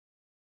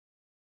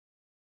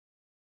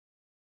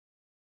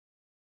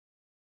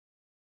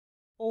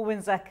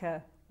Alwin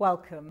Zecha,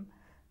 welcome.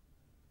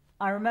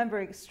 I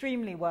remember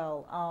extremely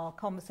well our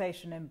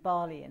conversation in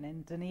Bali in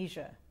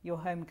Indonesia, your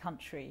home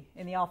country,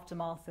 in the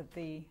aftermath of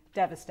the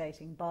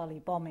devastating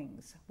Bali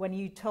bombings, when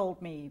you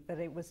told me that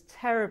it was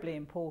terribly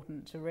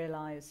important to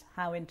realise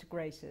how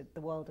integrated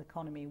the world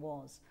economy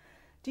was.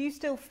 Do you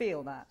still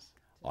feel that?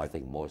 I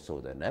think more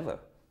so than ever,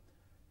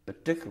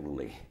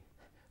 particularly,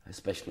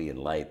 especially in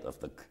light of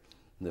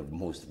the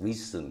most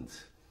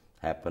recent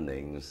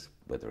happenings,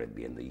 whether it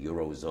be in the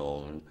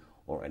Eurozone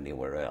or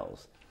anywhere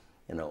else.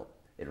 You know,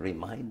 it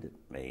reminded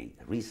me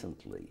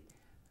recently,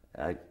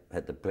 I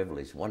had the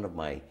privilege, one of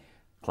my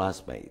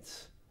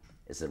classmates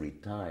is a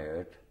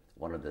retired,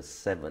 one of the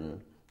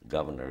 7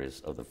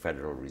 governors of the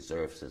Federal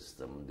Reserve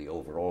System, the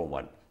overall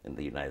one in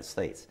the United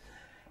States.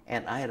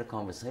 And I had a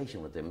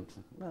conversation with him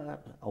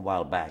a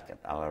while back at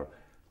our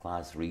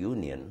class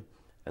reunion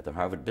at the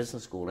Harvard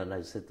Business School, and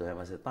I said to him,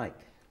 I said, Mike,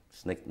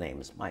 his nickname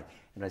is Mike,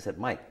 and I said,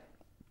 Mike,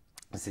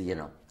 I said, you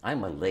know,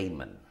 I'm a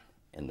layman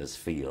in this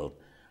field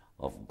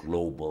of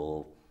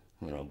global,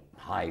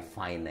 high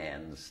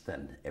financed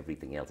and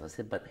everything else. I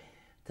said, but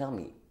tell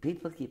me,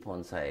 people keep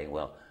on saying,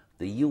 well,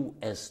 the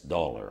US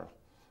dollar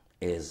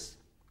is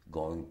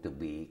going to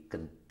be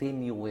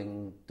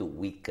continuing to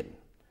weaken.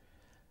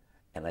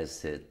 And I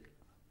said,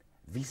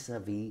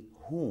 vis-a-vis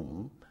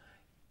whom?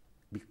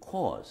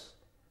 Because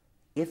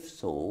if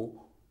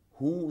so,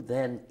 who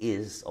then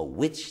is, or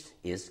which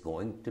is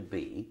going to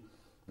be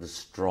the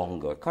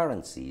stronger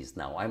currencies?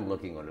 Now, I'm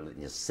looking at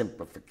it as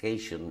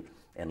simplification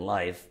in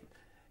life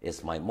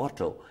is my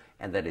motto,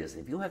 and that is,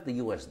 if you have the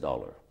US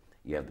dollar,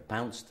 you have the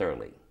pound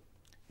sterling,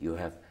 you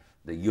have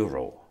the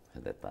euro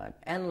at that time,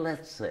 and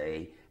let's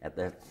say at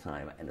that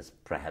time, and it's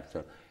perhaps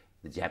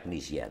the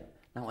Japanese yen.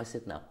 Now, I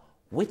said, now,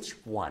 which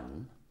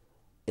one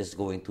is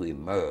going to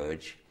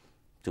emerge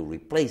to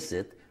replace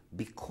it,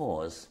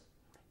 because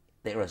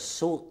they are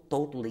so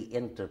totally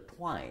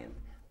intertwined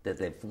that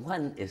if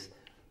one is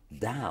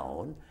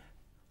down,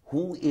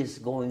 who is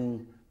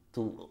going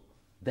to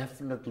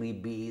definitely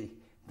be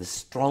the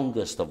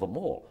strongest of them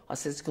all? I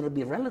said, it's going to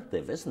be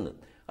relative, isn't it?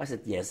 I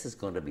said, yes, it's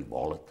going to be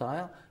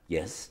volatile.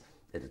 Yes,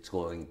 that it's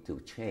going to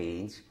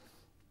change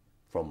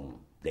from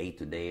day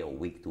to day or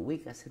week to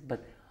week. I said,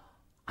 but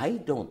I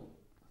don't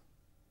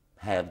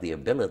have the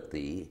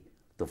ability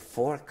to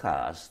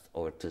forecast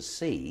or to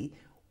see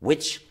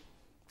which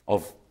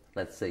of,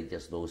 let's say,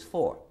 just those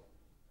 4.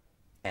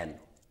 And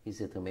he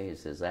said to me, he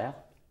says, Al,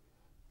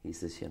 he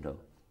says,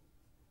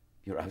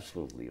 you're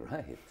absolutely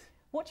right.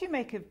 What do you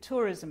make of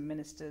tourism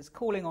ministers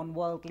calling on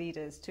world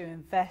leaders to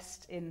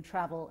invest in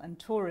travel and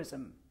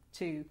tourism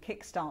to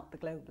kickstart the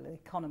global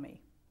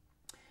economy?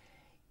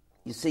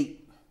 You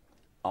see,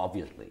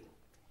 obviously,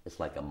 it's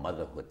like a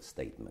motherhood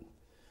statement.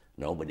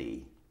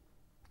 Nobody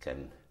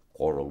can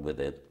quarrel with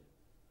it,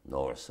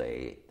 nor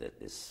say that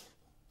it's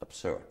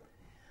absurd.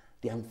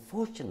 The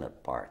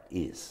unfortunate part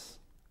is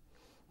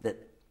that,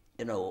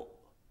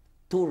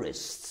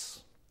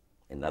 tourists,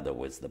 in other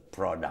words, the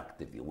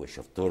product, if you wish,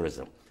 of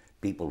tourism,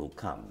 people who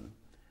come,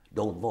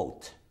 don't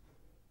vote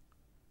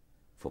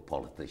for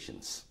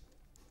politicians.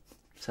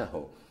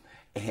 So,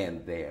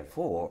 and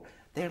therefore,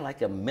 they're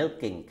like a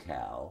milking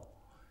cow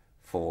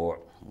for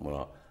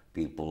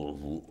people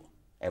who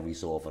every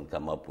so often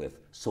come up with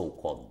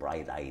so-called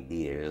bright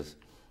ideas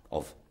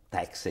of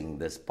taxing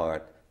this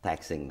part,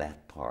 taxing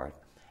that part,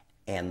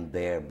 and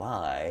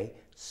thereby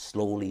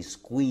slowly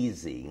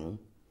squeezing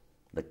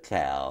the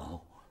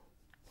cow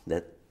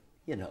that,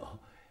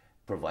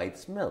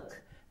 provides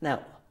milk.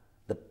 Now,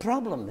 the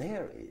problem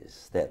there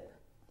is that,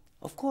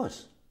 of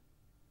course,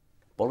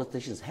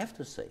 politicians have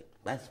to say,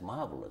 that's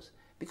marvelous,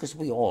 because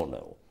we all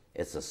know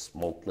it's a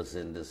smokeless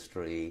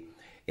industry,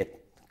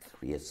 it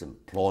creates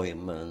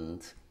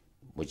employment,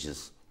 which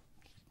is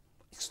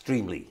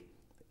extremely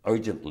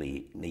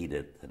urgently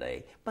needed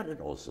today, but it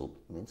also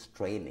means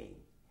training.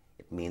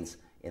 It means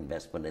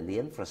investment in the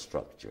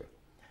infrastructure.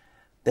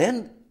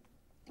 Then,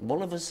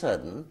 all of a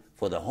sudden,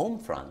 for the home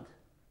front,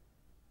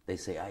 they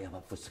say,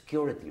 for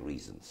security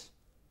reasons.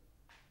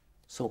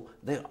 So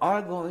there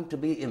are going to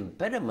be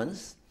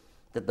impediments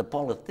that the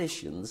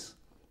politicians,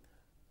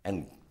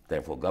 and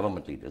therefore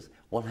government leaders,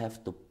 will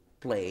have to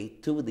play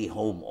to the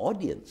home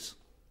audience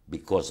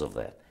because of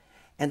that.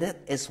 And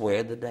that is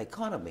where the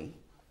dichotomy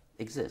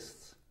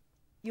exists.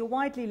 You're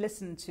widely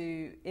listened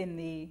to in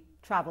the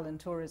travel and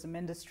tourism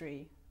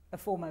industry, a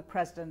former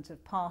president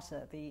of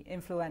PATA, the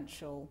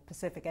influential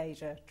Pacific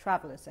Asia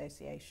Travel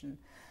Association.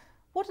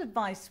 What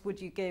advice would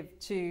you give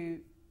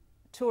to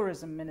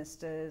tourism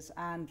ministers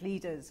and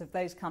leaders of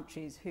those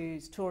countries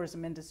whose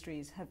tourism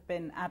industries have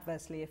been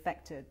adversely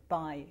affected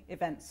by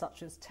events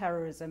such as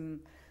terrorism,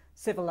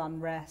 civil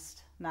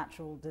unrest,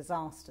 natural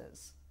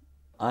disasters?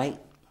 I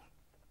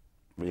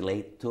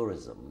relate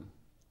tourism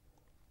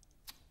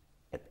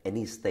at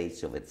any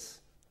stage of its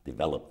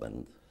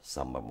development,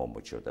 some are more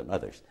mature than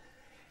others.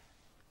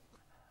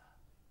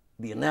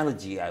 The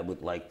analogy I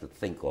would like to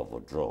think of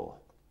or draw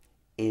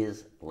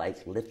is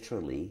like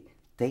literally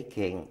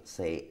taking,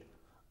 say,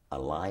 a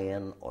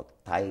lion or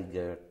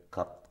tiger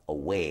cub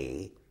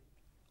away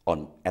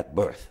at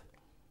birth,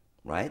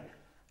 right?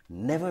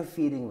 Never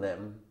feeding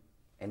them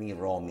any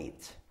raw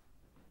meat.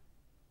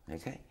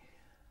 Okay?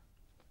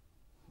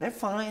 They're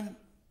fine,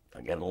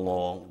 they get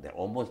along, they're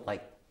almost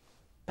like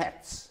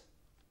pets.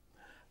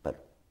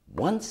 But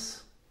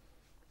once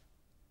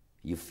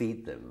you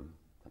feed them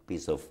a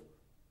piece of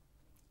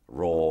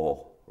raw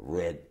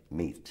red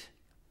meat,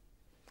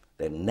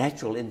 their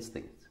natural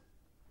instinct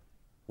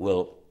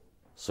will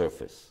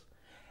surface.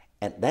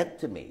 And that,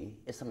 to me,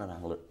 is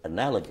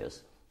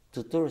analogous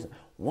to tourism.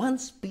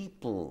 Once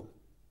people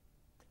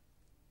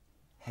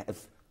have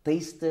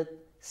tasted,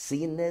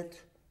 seen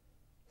it,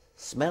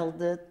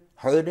 smelled it,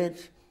 heard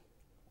it,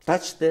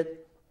 touched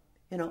it,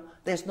 you know,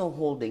 there's no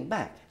holding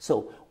back.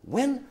 So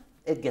when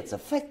it gets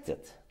affected,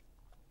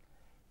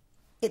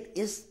 it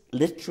is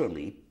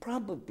literally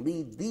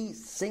probably the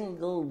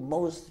single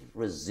most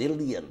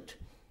resilient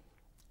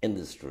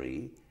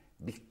industry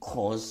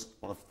because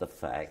of the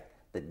fact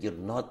that you're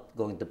not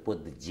going to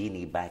put the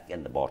genie back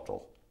in the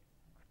bottle.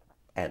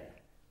 And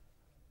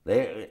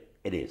there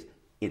it is.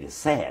 It is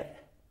sad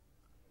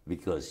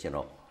because, you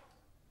know,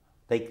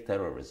 take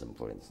terrorism,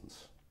 for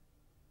instance.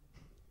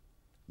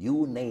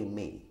 You name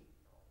me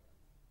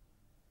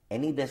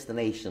any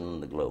destination on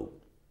the globe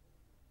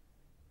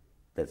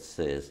that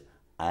says,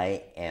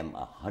 I am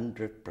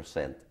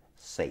 100%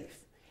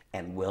 safe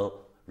and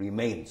will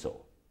remain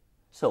so.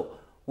 So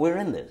we're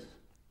in this.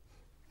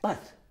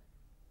 But,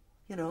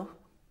 you know,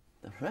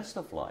 the rest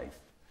of life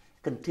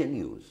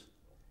continues.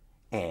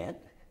 And,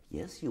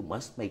 yes, you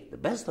must make the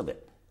best of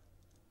it.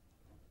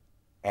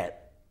 And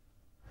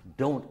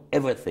don't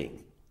ever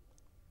think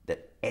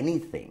that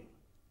anything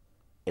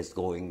is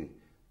going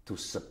to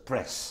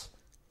suppress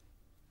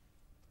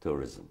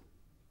tourism.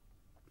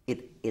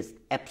 It is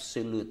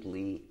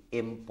absolutely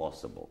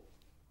impossible.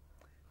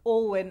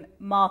 Alwin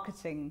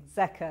Marketing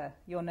Zecha,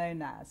 you're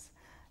known as.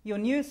 Your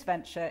newest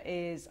venture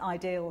is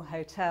Ideal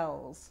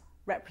Hotels,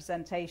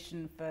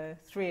 representation for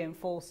 3- and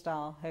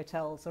 4-star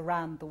hotels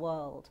around the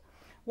world.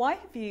 Why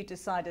have you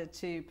decided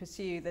to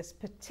pursue this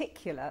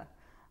particular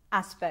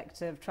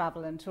aspect of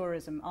travel and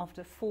tourism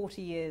after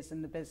 40 years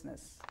in the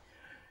business?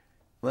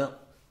 Well,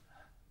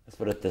 let's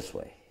put it this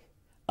way.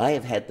 I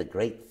have had the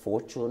great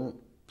fortune,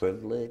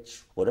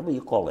 privilege, whatever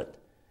you call it,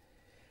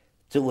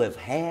 to have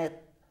had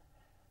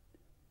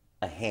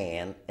a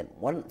hand in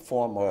one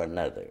form or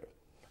another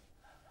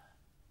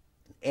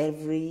in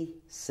every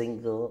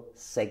single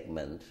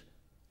segment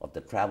of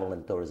the travel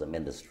and tourism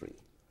industry,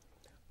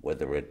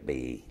 whether it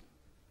be,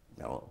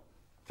 you know,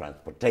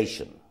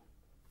 transportation,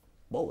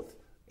 both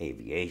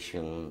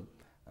aviation,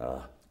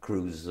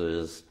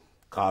 cruises,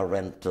 car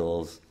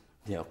rentals,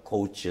 you know,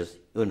 coaches,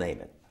 you name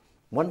it,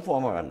 one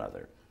form or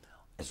another,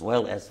 as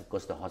well as, of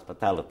course, the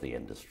hospitality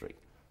industry,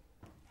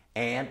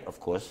 and, of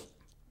course,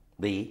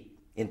 the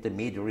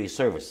intermediary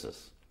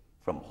services,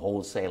 from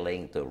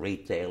wholesaling to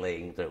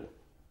retailing to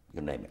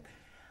you name it.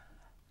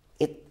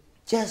 It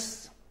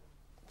just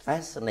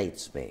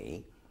fascinates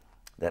me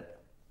that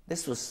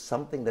this was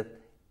something that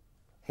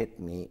hit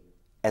me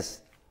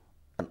as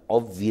an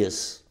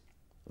obvious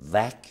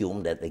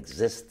vacuum that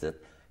existed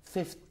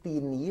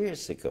 15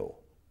 years ago.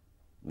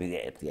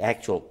 The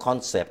actual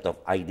concept of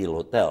ideal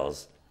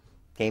hotels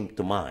came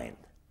to mind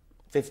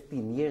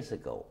 15 years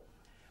ago.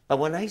 But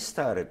when I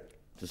started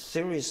to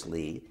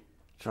seriously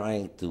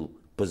trying to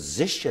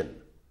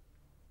position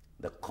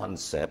the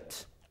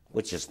concept,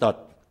 which is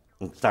not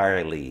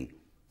entirely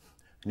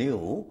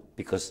new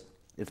because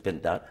it's been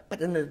done,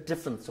 but in a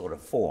different sort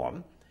of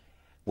form,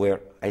 where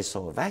I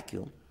saw a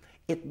vacuum,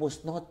 it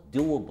was not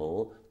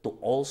doable to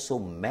also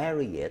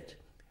marry it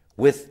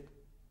with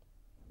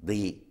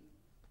the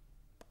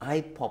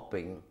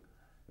eye-popping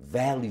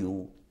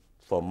value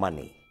for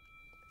money.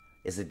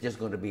 Is it just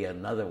going to be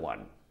another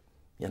one,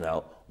 you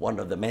know, one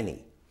of the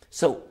many?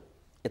 So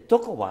it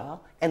took a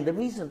while, and the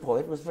reason for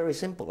it was very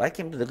simple. I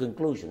came to the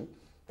conclusion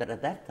that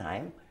at that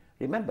time,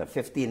 remember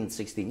 15,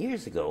 16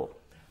 years ago,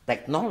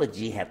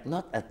 technology had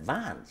not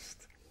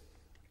advanced.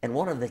 And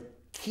one of the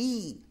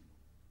key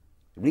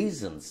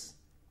reasons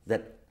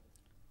that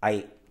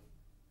I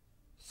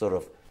sort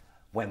of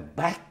went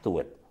back to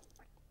it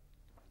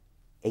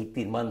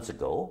 18 months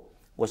ago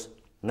was,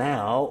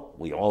 now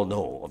we all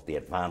know of the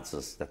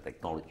advances that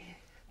technology.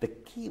 The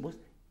key was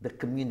the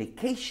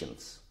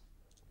communications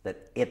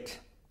that it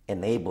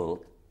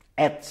enabled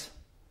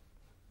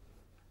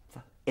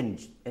in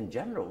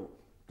general,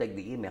 take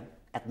the email,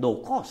 at no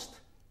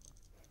cost.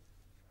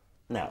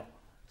 Now,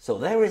 so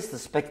there is the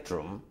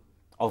spectrum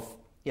of,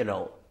 you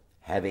know,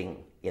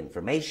 having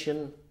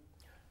information,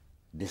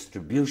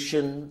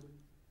 distribution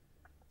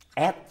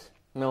at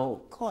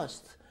no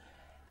cost.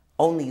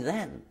 Only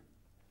then.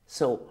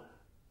 So,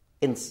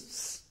 in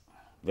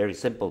very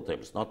simple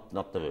terms,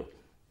 not to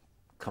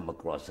come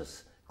across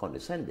as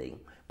condescending,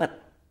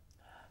 but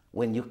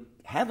when you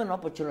have an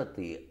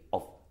opportunity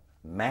of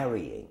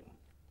marrying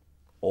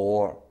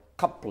or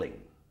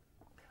coupling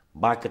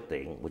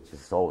marketing, which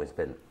has always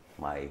been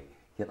my,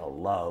 you know,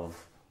 love,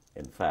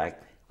 in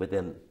fact,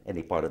 within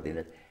any part of the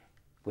internet,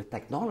 with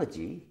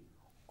technology,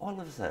 all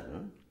of a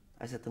sudden,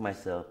 I said to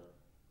myself,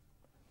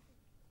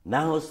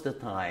 Now's the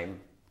time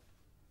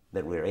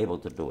that we're able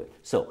to do it.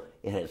 So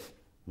it has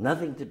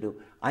nothing to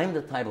do. I'm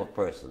the type of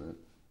person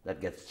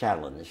that gets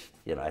challenged,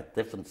 at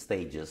different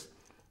stages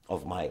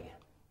of my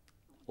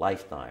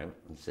lifetime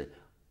and say,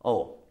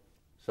 oh,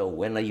 so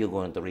when are you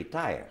going to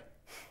retire?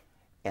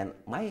 And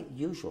my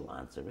usual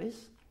answer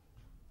is,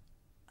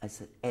 I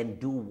said, and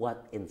do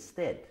what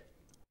instead?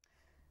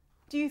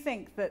 Do you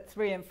think that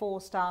 3- and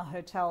 4-star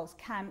hotels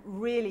can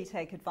really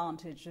take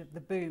advantage of the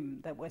boom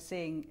that we're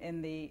seeing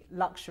in the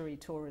luxury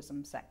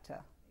tourism sector?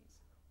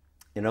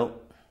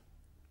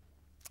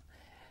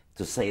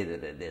 To say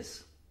that it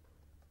is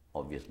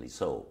obviously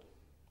so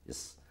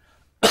is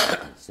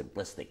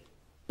simplistic.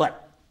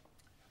 But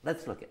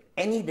let's look at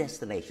any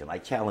destination. I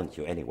challenge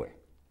you anywhere.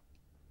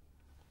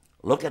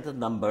 Look at the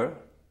number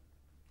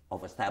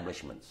of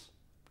establishments.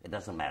 It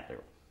doesn't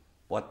matter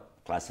what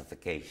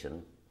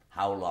classification,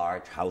 how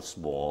large, how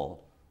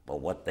small, or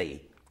what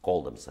they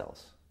call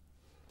themselves.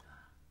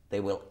 They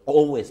will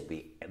always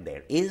be, and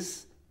there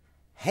is,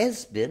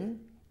 has been,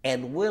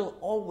 and will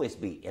always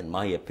be, in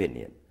my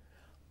opinion,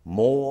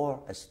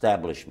 more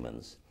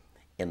establishments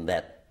in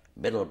that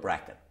middle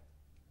bracket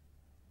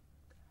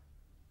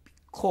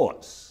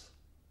because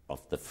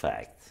of the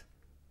fact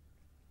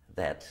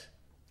that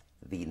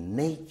the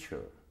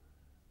nature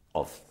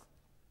of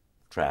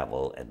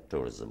travel and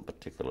tourism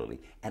particularly,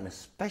 and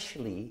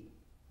especially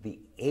the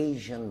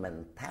Asian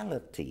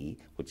mentality,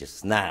 which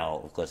is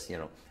now, of course,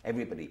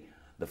 everybody,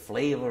 the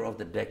flavor of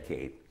the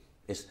decade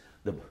is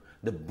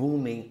the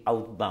booming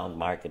outbound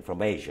market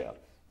from Asia.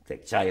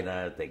 Take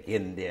China, take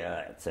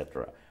India,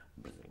 etc.,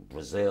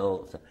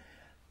 Brazil.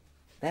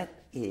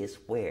 That is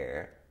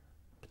where,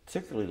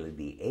 particularly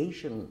the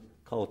Asian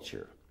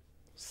culture,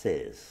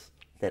 says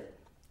that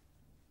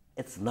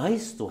it's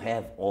nice to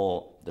have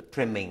all the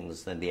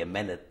trimmings and the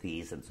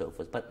amenities and so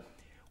forth, but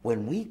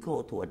when we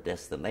go to a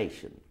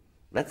destination,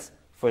 let's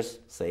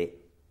first say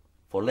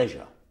for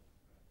leisure,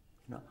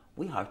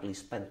 we hardly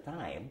spend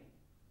time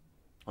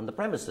on the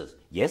premises.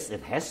 Yes,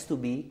 it has to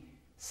be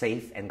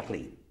safe and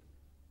clean.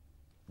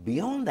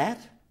 Beyond that,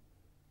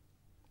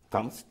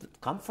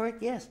 comfort,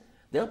 yes.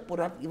 They'll put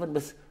up even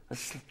with a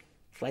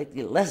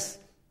slightly less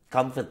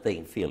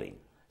comforting feeling.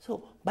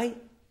 So by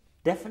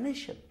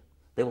definition,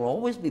 there will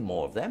always be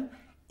more of them,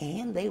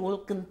 and they will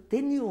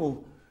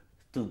continue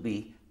to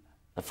be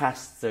a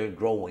faster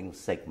growing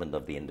segment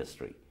of the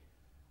industry.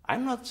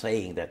 I'm not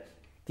saying that,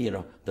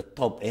 the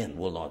top end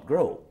will not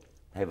grow,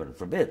 heaven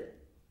forbid.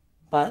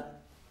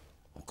 But,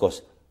 of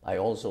course, I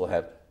also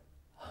have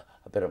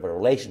a bit of a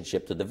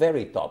relationship to the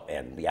very top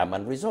end, the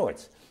Yaman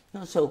resorts.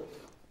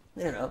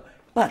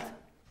 But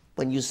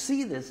when you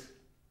see this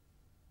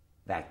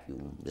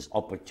vacuum, this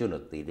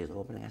opportunity, this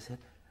opening, I said,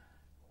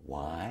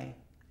 why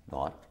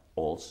not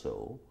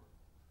also?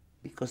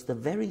 Because the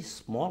very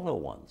smaller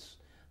ones,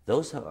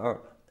 those who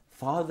are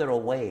farther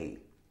away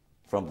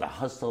from the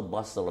hustle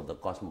bustle of the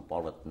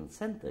cosmopolitan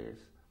centers,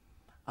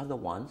 are the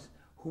ones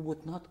who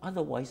would not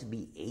otherwise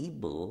be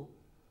able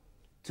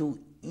to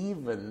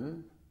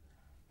even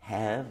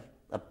have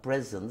a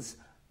presence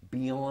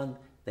beyond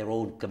their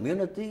own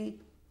community,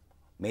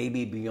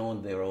 maybe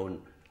beyond their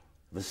own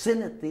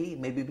vicinity,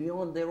 maybe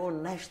beyond their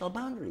own national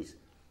boundaries.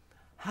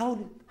 How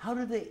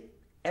do they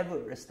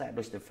ever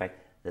establish the fact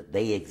that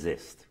they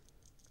exist?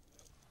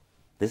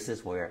 This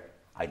is where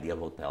Ideal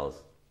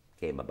Hotels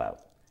came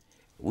about.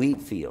 We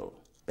feel,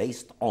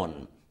 based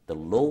on the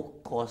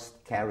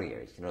low-cost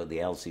carriers, the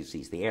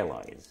LCCs, the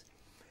airlines,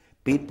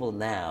 people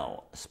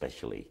now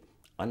especially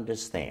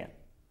understand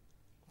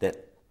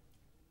that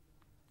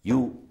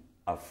you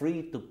are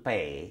free to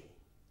pay,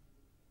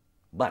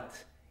 but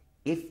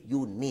if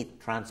you need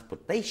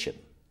transportation,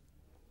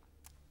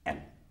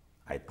 and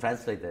I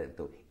translate that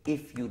into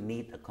if you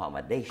need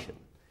accommodation,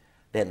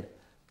 then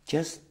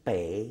just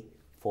pay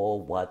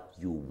for what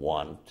you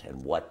want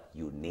and what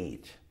you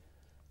need.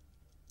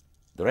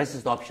 The rest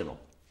is optional.